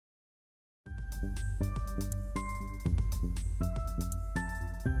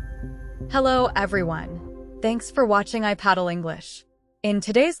Hello, everyone. Thanks for watching iPaddle English. In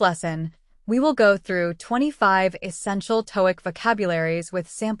today's lesson, we will go through 25 essential TOEIC vocabularies with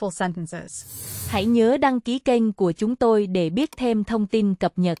sample sentences. Hãy nhớ đăng ký kênh của chúng tôi để biết thêm thông tin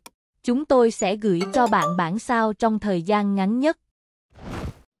cập nhật. Chúng tôi sẽ gửi cho bạn bản sao trong thời gian ngắn nhất.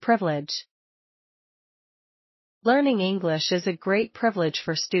 Privilege. Learning English is a great privilege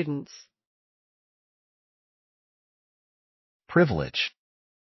for students. Privilege.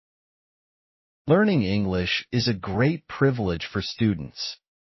 Learning English is a great privilege for students.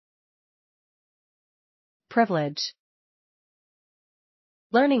 Privilege.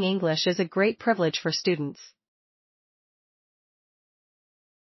 Learning English is a great privilege for students.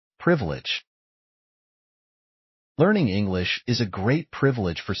 Privilege. Learning English is a great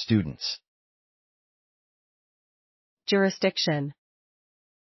privilege for students. Jurisdiction.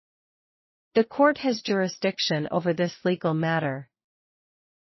 The court has jurisdiction over this legal matter.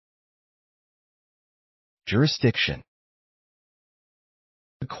 Jurisdiction.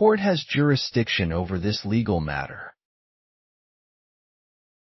 The court has jurisdiction over this legal matter.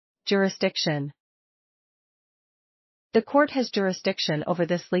 Jurisdiction. The court has jurisdiction over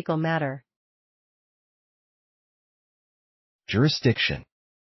this legal matter. Jurisdiction.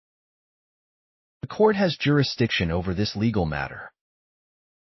 The court has jurisdiction over this legal matter.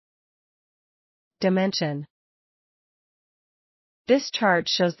 Dimension. This chart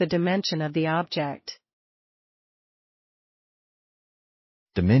shows the dimension of the object.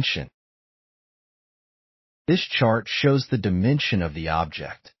 Dimension. This chart shows the dimension of the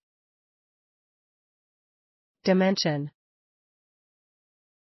object. Dimension.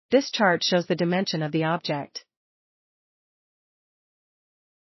 This chart shows the dimension of the object.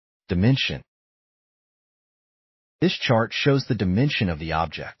 Dimension. This chart shows the dimension of the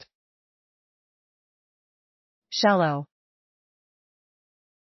object. Shallow.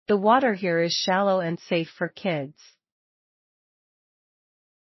 The water here is shallow and safe for kids.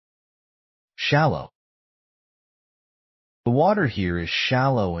 Shallow. The water here is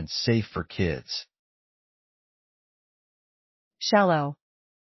shallow and safe for kids. Shallow.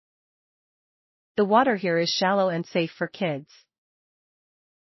 The water here is shallow and safe for kids.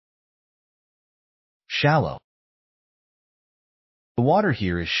 Shallow. The water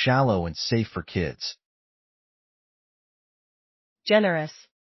here is shallow and safe for kids. Generous.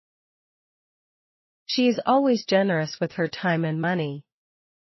 She is always generous with her time and money.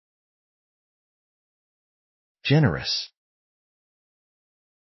 Generous.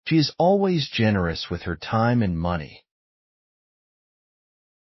 She is always generous with her time and money.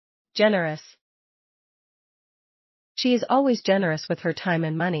 Generous. She is always generous with her time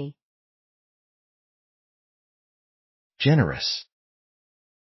and money. Generous.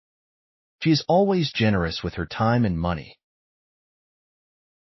 She is always generous with her time and money.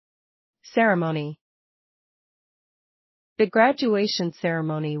 Ceremony. The graduation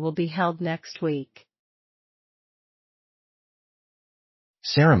ceremony will be held next week.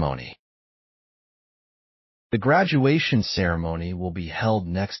 Ceremony. The graduation ceremony will be held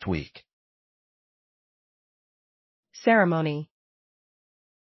next week. Ceremony.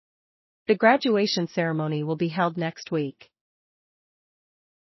 The graduation ceremony will be held next week.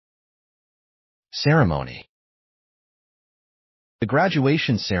 Ceremony. The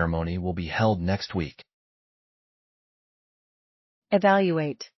graduation ceremony will be held next week.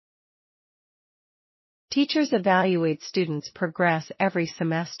 Evaluate. Teachers evaluate students' progress every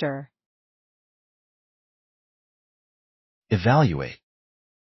semester. Evaluate.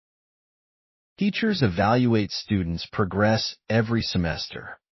 Teachers evaluate students' progress every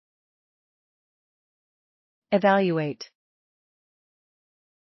semester. Evaluate.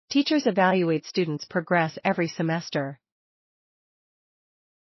 Teachers evaluate students' progress every semester.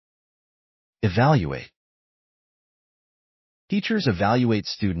 Evaluate. Teachers evaluate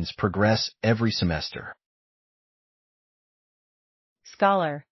students' progress every semester.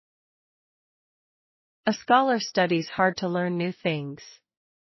 Scholar. A scholar studies hard to learn new things.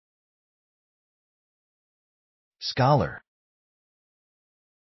 Scholar.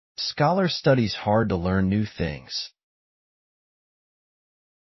 Scholar studies hard to learn new things.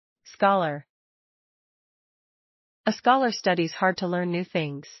 Scholar. A scholar studies hard to learn new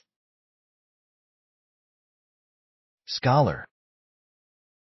things. Scholar.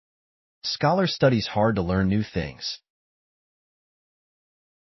 Scholar studies hard to learn new things.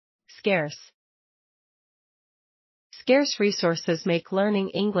 Scarce. Scarce resources make learning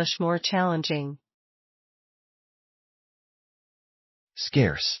English more challenging.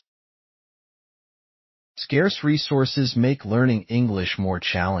 Scarce. Scarce resources make learning English more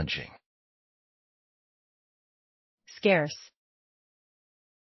challenging. Scarce.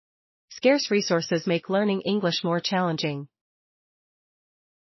 Scarce resources make learning English more challenging.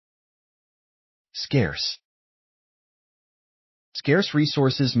 Scarce. Scarce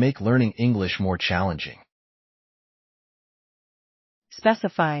resources make learning English more challenging.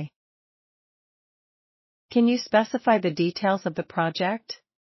 Specify. Can you specify the details of the project?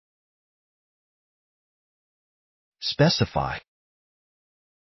 Specify.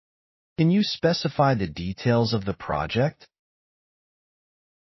 Can you specify the details of the project?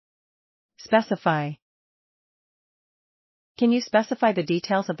 Specify. Can you specify the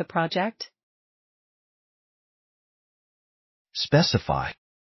details of the project? Specify.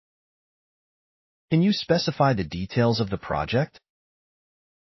 Can you specify the details of the project?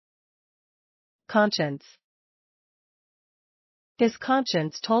 Conscience. His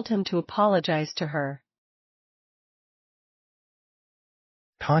conscience told him to apologize to her.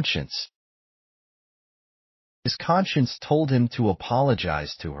 Conscience. His conscience told him to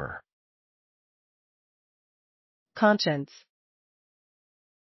apologize to her. Conscience.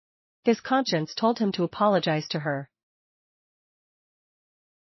 His conscience told him to apologize to her.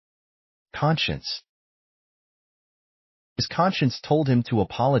 Conscience. His conscience told him to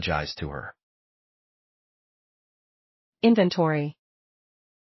apologize to her. Inventory.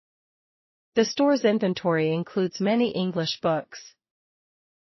 The store's inventory includes many English books.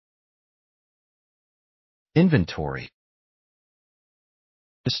 Inventory.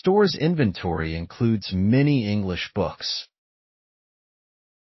 The store's inventory includes many English books.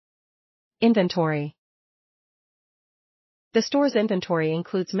 Inventory. The store's inventory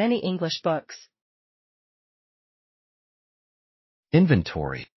includes many English books.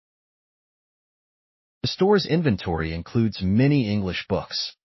 Inventory. The store's inventory includes many English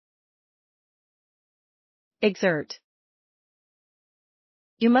books. Exert.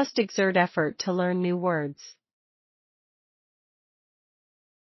 You must exert effort to learn new words.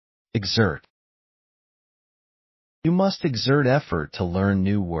 Exert. You must exert effort to learn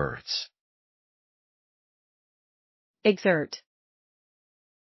new words. Exert.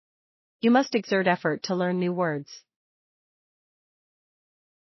 You must exert effort to learn new words.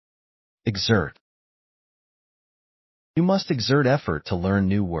 Exert. You must exert effort to learn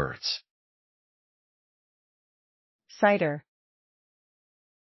new words. Cider.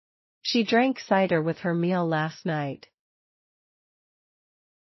 She drank cider with her meal last night.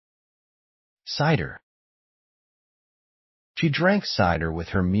 Cider. She drank cider with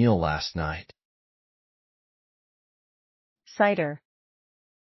her meal last night. Cider.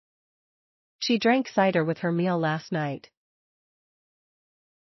 She drank cider with her meal last night.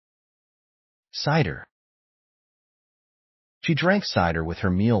 Cider. She drank cider with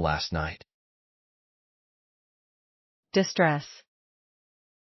her meal last night. Distress.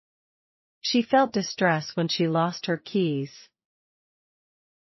 She felt distress when she lost her keys.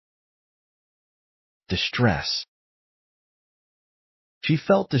 Distress. She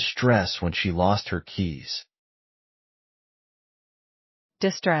felt distress when she lost her keys.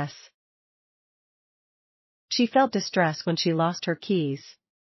 Distress. She felt distress when she lost her keys.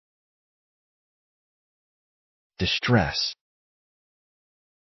 Distress.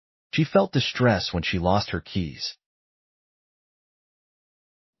 She felt distress when she lost her keys.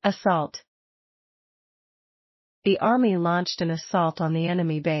 Assault. The army launched an assault on the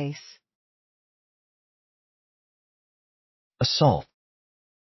enemy base. Assault.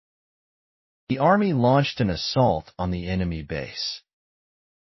 The army launched an assault on the enemy base.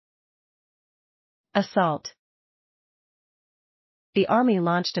 Assault. The army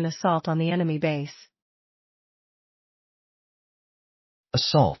launched an assault on the enemy base.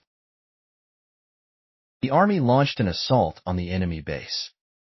 Assault. The army launched an assault on the enemy base.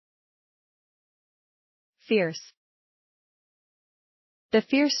 Fierce. The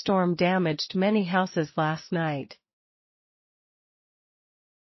fierce storm damaged many houses last night.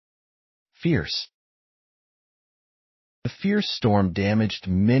 Fierce. The fierce storm damaged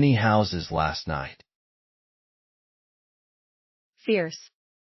many houses last night. Fierce.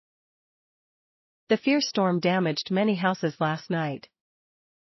 The fierce storm damaged many houses last night.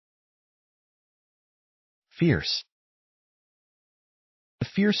 Fierce. The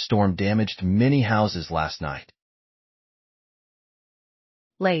fierce storm damaged many houses last night.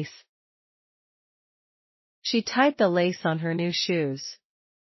 Lace. She tied the lace on her new shoes.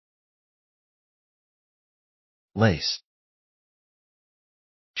 Lace.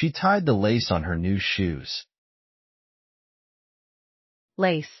 She tied the lace on her new shoes.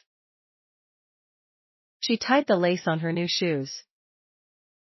 Lace. She tied the lace on her new shoes.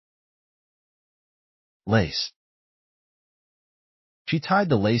 Lace. She tied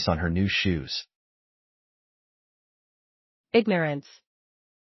the lace on her new shoes. Ignorance.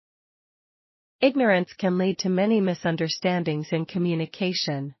 Ignorance can lead to many misunderstandings in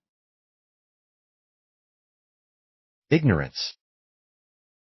communication. Ignorance.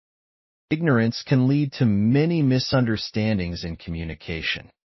 Ignorance can lead to many misunderstandings in communication.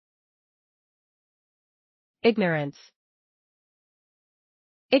 Ignorance.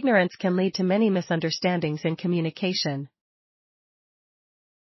 Ignorance can lead to many misunderstandings in communication.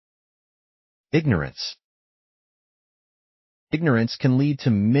 Ignorance. Ignorance can lead to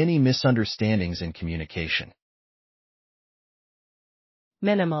many misunderstandings in communication.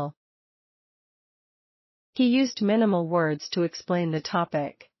 Minimal. He used minimal words to explain the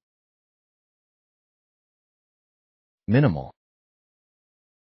topic. Minimal.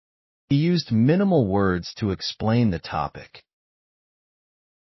 He used minimal words to explain the topic.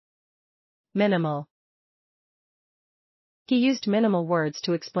 Minimal. He used minimal words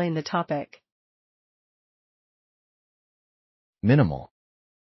to explain the topic. Minimal.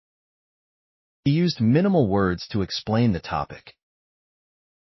 He used minimal words to explain the topic.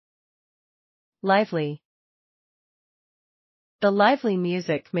 Lively. The lively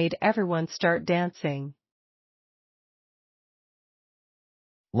music made everyone start dancing.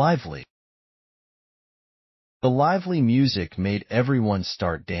 Lively. The lively music made everyone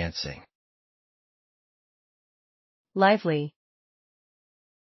start dancing. Lively.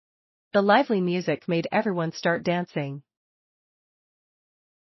 The lively music made everyone start dancing.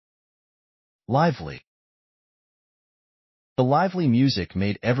 Lively. The lively music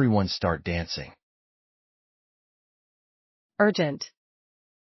made everyone start dancing. Urgent.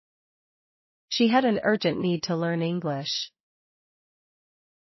 She had an urgent need to learn English.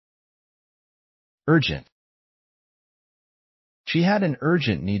 Urgent. She had an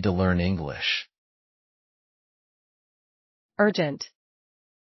urgent need to learn English. Urgent.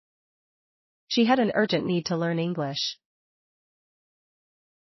 She had an urgent need to learn English.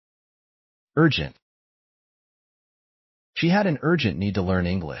 Urgent. She had an urgent need to learn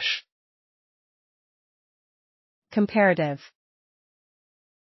English. Comparative.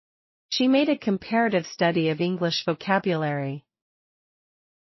 She made a comparative study of English vocabulary.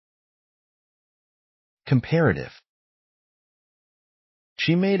 Comparative.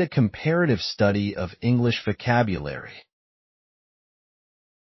 She made a comparative study of English vocabulary.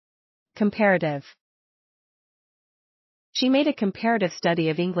 Comparative. She made a comparative study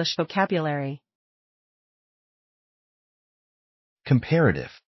of English vocabulary.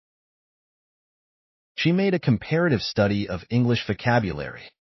 Comparative. She made a comparative study of English vocabulary.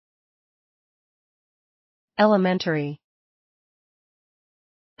 Elementary.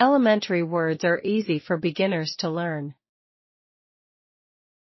 Elementary words are easy for beginners to learn.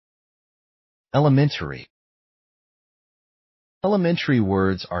 Elementary. Elementary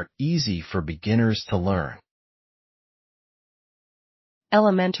words are easy for beginners to learn.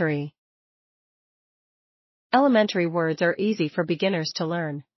 Elementary. Elementary words are easy for beginners to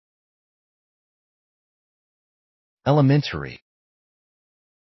learn. Elementary.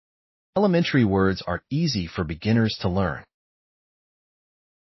 Elementary words are easy for beginners to learn.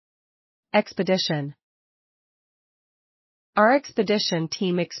 Expedition. Our expedition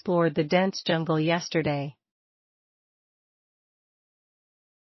team explored the dense jungle yesterday.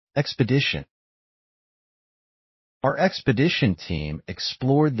 Expedition. Our expedition team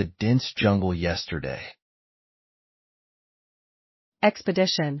explored the dense jungle yesterday.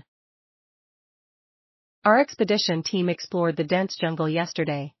 Expedition. Our expedition team explored the dense jungle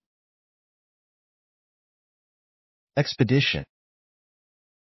yesterday. Expedition.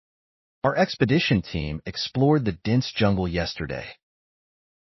 Our expedition team explored the dense jungle yesterday.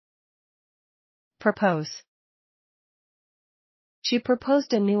 Propose. She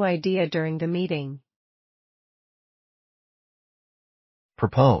proposed a new idea during the meeting.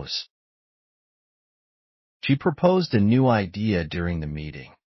 Propose. She proposed a new idea during the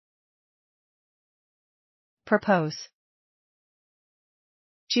meeting. Propose.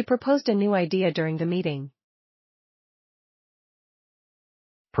 She proposed a new idea during the meeting.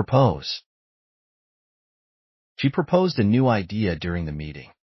 Propose. She proposed a new idea during the meeting.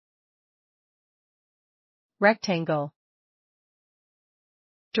 Rectangle.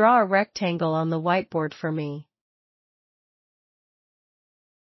 Draw a rectangle on the whiteboard for me.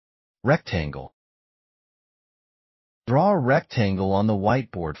 Rectangle. Draw a rectangle on the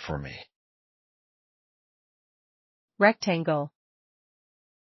whiteboard for me. Rectangle.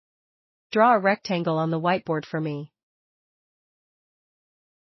 Draw a rectangle on the whiteboard for me.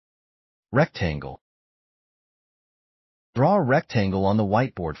 Rectangle. Draw a rectangle on the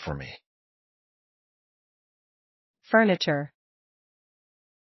whiteboard for me. Furniture.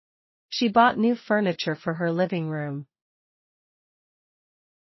 She bought new furniture for her living room.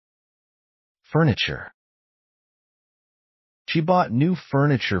 Furniture. She bought new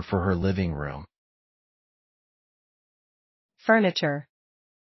furniture for her living room. Furniture.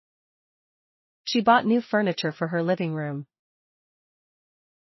 She bought new furniture for her living room.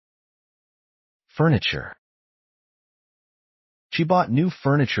 Furniture. She bought new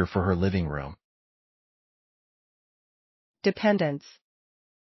furniture for her living room. Dependence.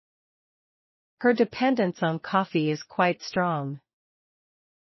 Her dependence on coffee is quite strong.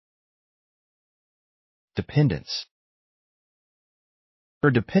 Dependence.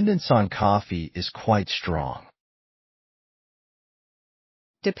 Her dependence on coffee is quite strong.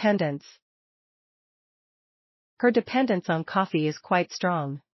 Dependence. Her dependence on coffee is quite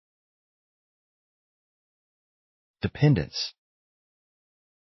strong. Dependence.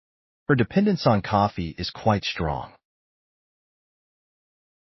 Her dependence on coffee is quite strong.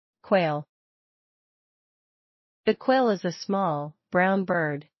 Quail. The quail is a small, brown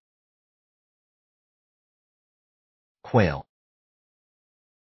bird. Quail.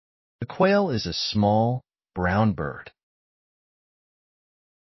 The quail is a small, brown bird.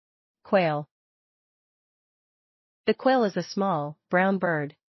 Quail. The quail is a small, brown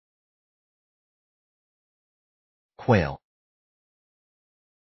bird. Quail.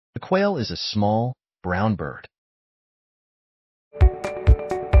 The quail is a small, brown bird.